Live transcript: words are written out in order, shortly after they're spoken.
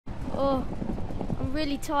Oh, I'm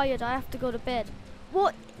really tired. I have to go to bed.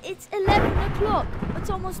 What? It's 11 o'clock. It's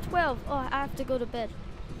almost 12. Oh, I have to go to bed.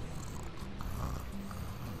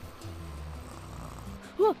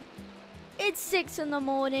 Oh, it's 6 in the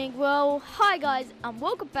morning. Well, hi guys, and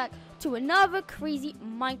welcome back to another crazy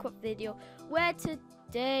Minecraft video. Where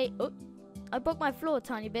today... Oh, I broke my floor a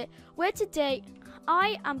tiny bit. Where today,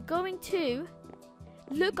 I am going to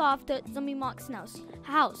look after Zombie Mark's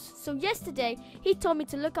house. So yesterday, he told me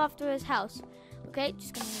to look after his house. Okay,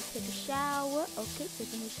 just gonna take a shower. Okay,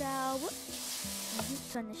 taking a shower.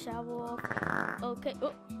 Turn the shower off. Okay,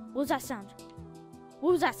 oh, what was that sound?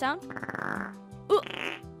 What was that sound?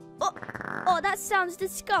 Oh, that sounds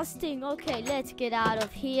disgusting. Okay, let's get out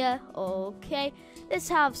of here. Okay, let's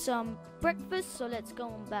have some breakfast. So let's go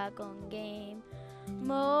back on game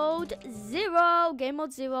mode 0. Game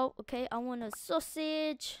mode 0. Okay, I want a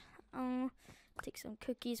sausage. Take some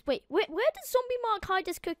cookies. Wait, where does Zombie Mark hide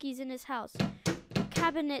his cookies in his house? What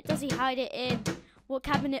cabinet does he hide it in? What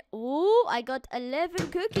cabinet? Oh, I got 11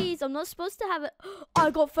 cookies. I'm not supposed to have it. I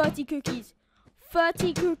got 30 cookies.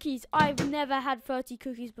 30 cookies. I've never had 30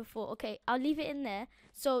 cookies before. Okay, I'll leave it in there.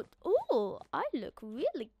 So, oh, I look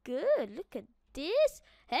really good. Look at this.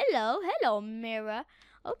 Hello, mirror.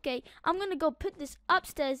 Okay, I'm going to go put this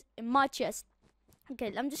upstairs in my chest.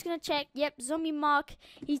 Okay, I'm just going to check. Yep, Zombie Mark.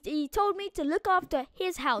 He told me to look after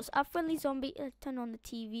his house. A friendly zombie. Turn on the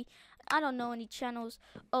TV. I don't know any channels.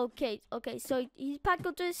 Okay, so he's packed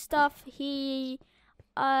up his stuff. He's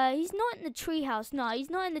not in the treehouse. No, he's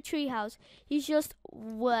not in the treehouse. He's just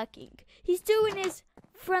working. He's doing his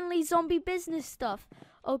friendly zombie business stuff.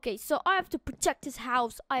 Okay, so I have to protect his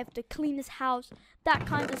house. I have to clean his house. That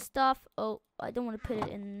kind of stuff. Oh, I don't want to put it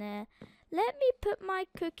in there. Let me put my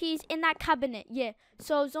cookies in that cabinet. Yeah,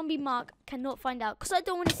 so Zombie Mark cannot find out. Because I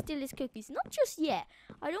don't want to steal his cookies. Not just yet.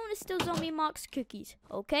 I don't want to steal Zombie Mark's cookies.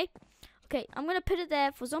 Okay? Okay, I'm going to put it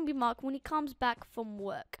there for Zombie Mark when he comes back from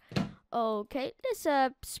work. Okay, let's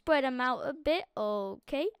spread them out a bit.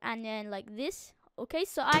 Okay, and then like this. Okay,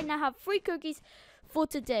 so I now have 3 cookies for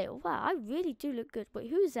today. Wow, I really do look good. Wait,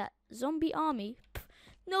 who's that? Zombie army? Pff,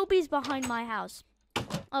 nobody's behind my house.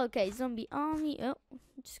 Okay, zombie army. Oh,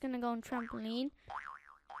 I'm just gonna go on trampoline.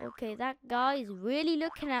 Okay, that guy is really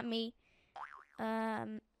looking at me.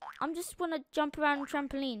 I'm just wanna jump around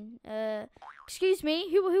trampoline. Excuse me,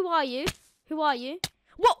 who are you? Who are you?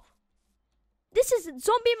 What? This is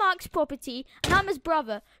Zombie Mark's property, and I'm his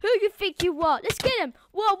brother. Who you think you are? Let's get him.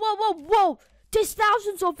 Whoa. There's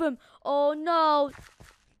thousands of them. Oh, no.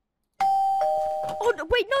 Oh, no,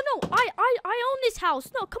 wait, no. I own this house.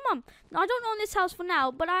 No, come on. I don't own this house for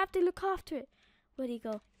now, but I have to look after it. Where'd he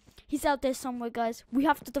go? He's out there somewhere, guys. We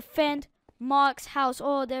have to defend Mark's house.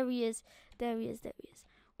 Oh, there he is. There he is.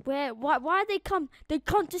 Where? Why they come? They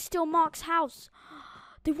come to steal Mark's house.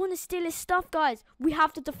 They want to steal his stuff, guys. We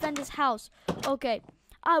have to defend his house. Okay.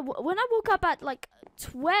 When I woke up at like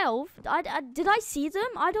 12, did I see them?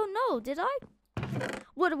 I don't know. Did I?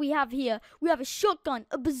 What do we have here? We have a shotgun,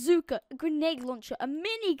 a bazooka, a grenade launcher, a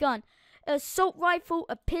minigun, an assault rifle,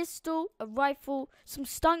 a pistol, a rifle, some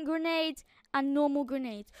stun grenades, and normal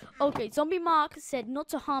grenades. Okay, Zombie Mark said not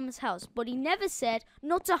to harm his house, but he never said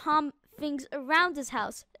not to harm things around his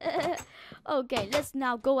house. Okay, let's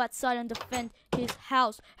now go outside and defend his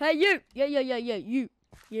house. Hey, you! Yeah, you.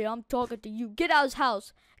 Yeah, I'm talking to you. Get out of his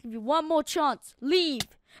house. Give you one more chance. Leave.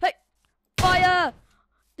 Hey, fire!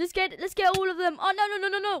 Let's get all of them. Oh,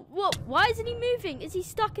 no. What? Why isn't he moving? Is he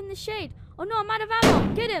stuck in the shade? Oh, no, I'm out of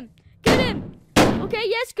ammo. Get him. Okay,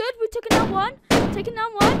 yes, good. We took down one. Taking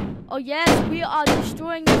down one. Oh, yes, we are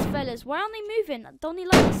destroying these fellas. Why aren't they moving? Don't they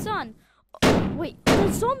like the sun? Oh, wait,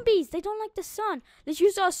 they're zombies. They don't like the sun. Let's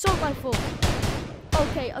use our assault rifle.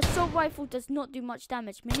 Okay, assault rifle does not do much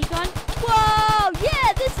damage. Minigun. Whoa,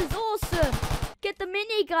 yeah, this is awesome. Get the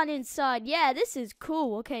minigun inside. Yeah, this is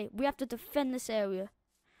cool. Okay, we have to defend this area.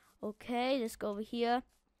 Okay, let's go over here.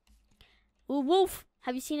 Oh, Wolf,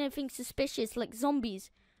 have you seen anything suspicious like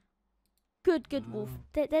zombies? Good, Wolf.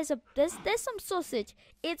 There's some sausage.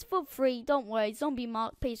 It's for free. Don't worry. Zombie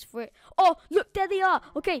Mark pays for it. Oh, look, there they are.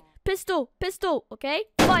 Okay, pistol. Okay,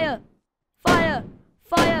 fire.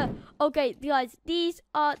 Okay, guys,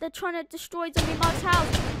 they're trying to destroy Zombie Mark's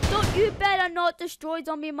house. Don't you better not destroy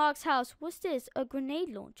Zombie Mark's house. What's this? A grenade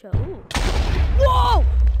launcher. Ooh. Whoa!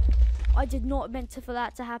 I did not meant for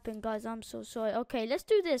that to happen, guys. I'm so sorry. Okay, let's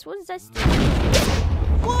do this. What does this do?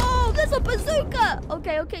 Whoa, there's a bazooka.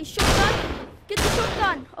 Okay, shotgun. Get the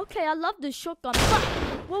shotgun. Okay, I love this shotgun.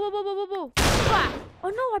 Whoa. Oh,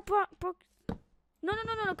 no, I broke. No.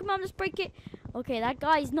 Come on, let's break it. Okay, that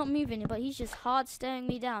guy is not moving, but he's just hard staring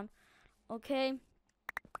me down. Okay.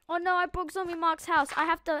 Oh no, I broke Zombie Mark's house. I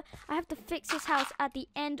have to fix his house at the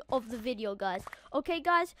end of the video, guys. Okay,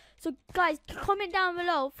 guys? So, guys, comment down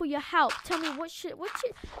below for your help. Tell me what should...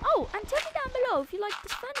 Oh, and tell me down below if you like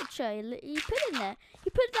this furniture he put in there. He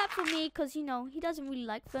put that for me because, you know, he doesn't really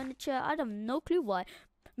like furniture. I have no clue why.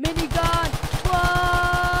 Minigun!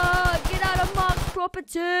 Whoa! Get out of Mark's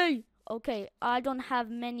property! Okay, I don't have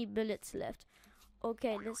many bullets left.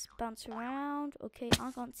 Okay, let's bounce around. Okay,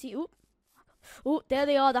 I can't see... Oop. Oh, there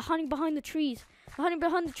they are. They're hiding behind the trees. They're hiding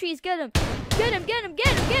behind the trees. Get him. Get him, get him, get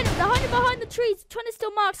him, get him. They're hiding behind the trees. Trying to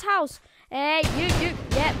steal Mark's house. Hey, you.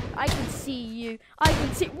 Yep, I can see you. I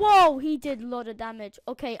can see. Whoa, he did a lot of damage.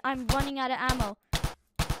 Okay, I'm running out of ammo.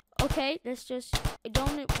 Okay, let's just...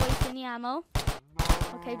 Don't waste any ammo.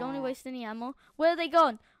 Okay, don't waste any ammo. Where are they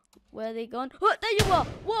going? Where are they going? Oh, there you are.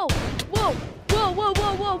 Whoa, whoa, whoa, whoa,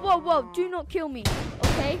 whoa, whoa, whoa, whoa. Do not kill me.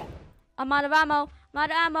 Okay, I'm out of ammo. I'm out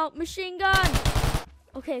of ammo. Machine gun.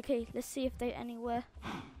 Okay. Let's see if they're anywhere.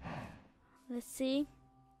 Let's see.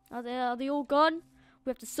 Are they all gone? We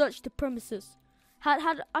have to search the premises. How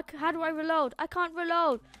do I reload? I can't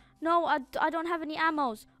reload. No, I don't have any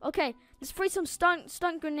ammos. Okay, let's free some stun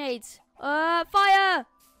grenades. Fire!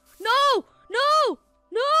 No!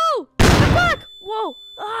 Come back! Whoa!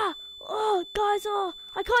 Oh, guys! Oh,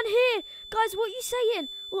 I can't hear. Guys, what are you saying?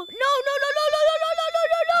 No!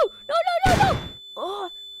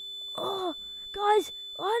 Oh, guys,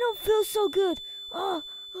 I don't feel so good.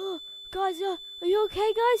 Guys, are you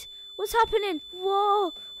okay, guys? What's happening?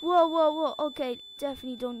 Whoa. Okay,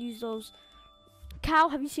 definitely don't use those. Cow,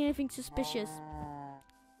 have you seen anything suspicious?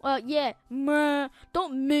 Yeah.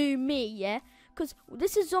 Don't moo me, yeah? Because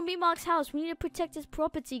this is Zombie Mark's house. We need to protect his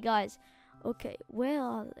property, guys. Okay, where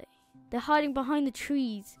are they? They're hiding behind the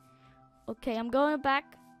trees. Okay, I'm going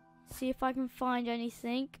back. See if I can find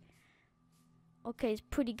anything. Okay, it's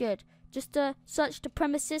pretty good. Just to search the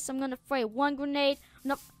premises, I'm going to throw one grenade.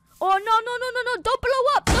 No. Oh, no. Don't blow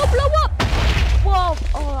up. Don't blow up. Whoa.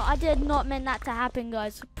 Oh, I did not mean that to happen,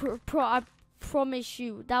 guys. I promise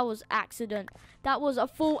you, that was accident. That was a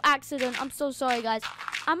full accident. I'm so sorry, guys.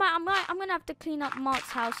 I'm gonna have to clean up Mark's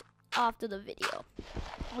house after the video.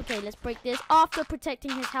 Okay, let's break this. After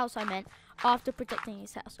protecting his house, I meant. After protecting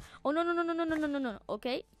his house. Oh, no.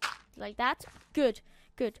 Okay, like that. Good.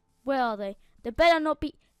 Where are they? They better not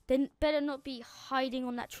be hiding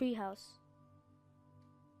on that treehouse.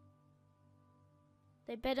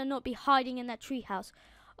 They better not be hiding in that treehouse.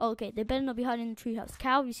 Okay, they better not be hiding in the treehouse.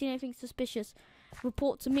 Cow, have you seen anything suspicious?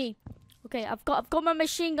 Report to me. Okay, I've got my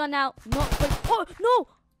machine gun out. Oh no!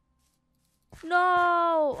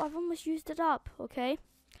 No, I've almost used it up. Okay,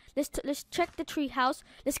 let's check the treehouse.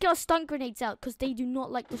 Let's get our stun grenades out because they do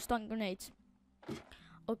not like the stun grenades.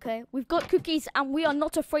 Okay, we've got cookies and we are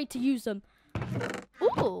not afraid to use them.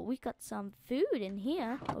 Ooh, we got some food in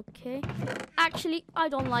here. Okay. Actually, I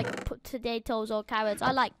don't like potatoes or carrots.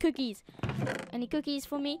 I like cookies. Any cookies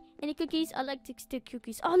for me? Any cookies? I like to steal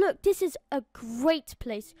cookies. Oh, look. This is a great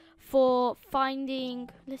place for finding...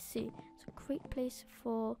 Let's see. It's a great place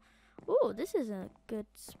for... Ooh, this is a good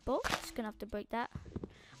spot. Just gonna have to break that.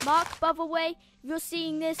 Mark, by the way, if you're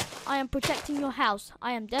seeing this, I am protecting your house.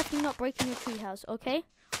 I am definitely not breaking your tree house, okay?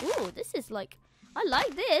 Ooh, this is like... I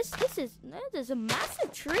like this. There's a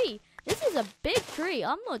massive tree. This is a big tree.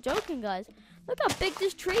 I'm not joking, guys. Look how big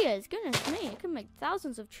this tree is. Goodness me. It can make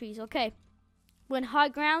thousands of trees. Okay. We're in high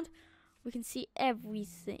ground. We can see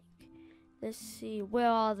everything. Let's see. Where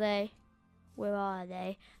are they?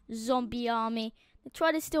 Zombie army. They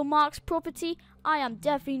try to steal Mark's property. I am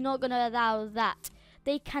definitely not going to allow that.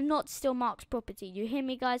 They cannot steal Mark's property. You hear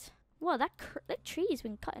me, guys? Wow, that tree has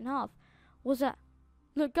been cut in half. What's that?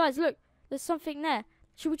 Look, guys, look. There's something there.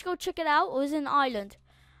 Should we go check it out, or is it an island?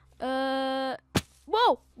 Whoa!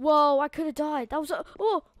 I could have died. That was a...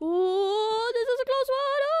 Oh! This is a close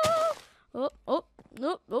one.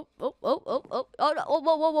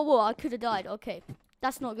 Whoa! I could have died. Okay,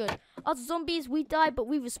 that's not good. Us zombies, we die, but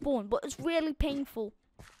we respawn. But it's really painful.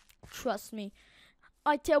 Trust me.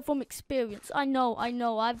 I tell from experience. I know.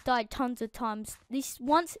 I've died tons of times.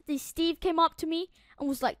 Once Steve came up to me and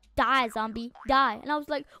was like, "Die, zombie, die!" And I was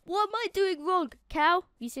like, "What am I doing wrong, Cow?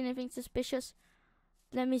 You seen anything suspicious?"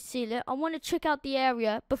 Let me see. I want to check out the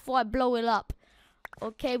area before I blow it up.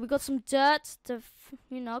 Okay, we got some dirt to,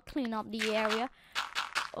 clean up the area.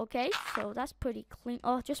 Okay, so that's pretty clean.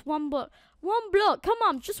 Oh, just one block. Come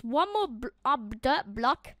on, just one more dirt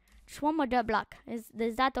block. Just one more dirt block. Is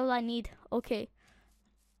that all I need? Okay.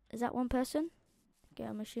 Is that one person? Get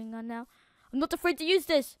a machine gun now. I'm not afraid to use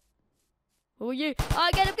this. Who are you? Oh,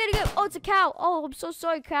 get him. Oh, it's a cow. Oh, I'm so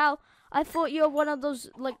sorry, cow. I thought you were one of those,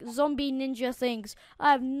 like, zombie ninja things.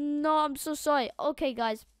 I'm so sorry. Okay,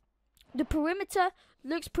 guys. the perimeter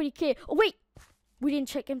looks pretty clear. Oh, wait. We didn't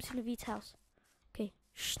check MC Naveed's house. Okay.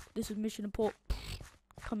 Shh. This is mission report.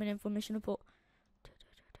 Coming in for mission report.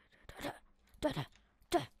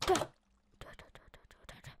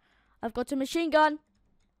 I've got a machine gun.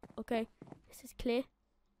 Okay. This is clear.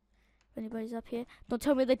 If anybody's up here. Don't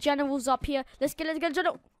tell me the general's up here. Let's get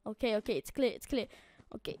general. Okay, it's clear.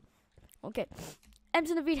 Okay.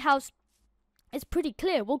 MC Naveed house is pretty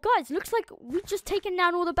clear. Well, guys, looks like we've just taken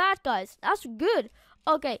down all the bad guys. That's good.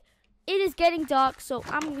 Okay. It is getting dark, so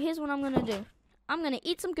here's what I'm gonna do. I'm gonna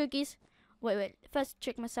eat some cookies. Wait. First,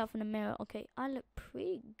 check myself in the mirror. Okay, I look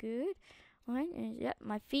pretty good. Alright, yeah,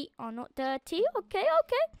 my feet are not dirty.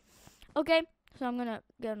 Okay. So I'm gonna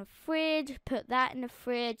go in the fridge, put that in the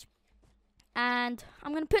fridge, and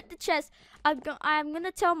I'm gonna put the chest. I'm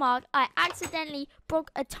gonna tell Mark I accidentally broke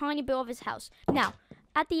a tiny bit of his house. Now,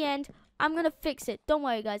 at the end, I'm gonna fix it. Don't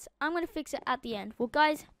worry, guys. I'm gonna fix it at the end. Well,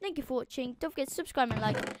 guys, thank you for watching. Don't forget to subscribe and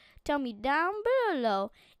like. Tell me down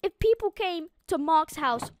below, if people came to Mark's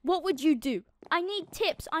house, what would you do? I need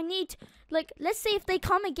tips. I need, let's say if they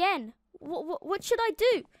come again, what should I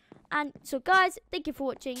do? And so, guys, thank you for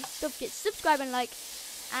watching. Don't forget to subscribe and like,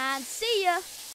 and see ya.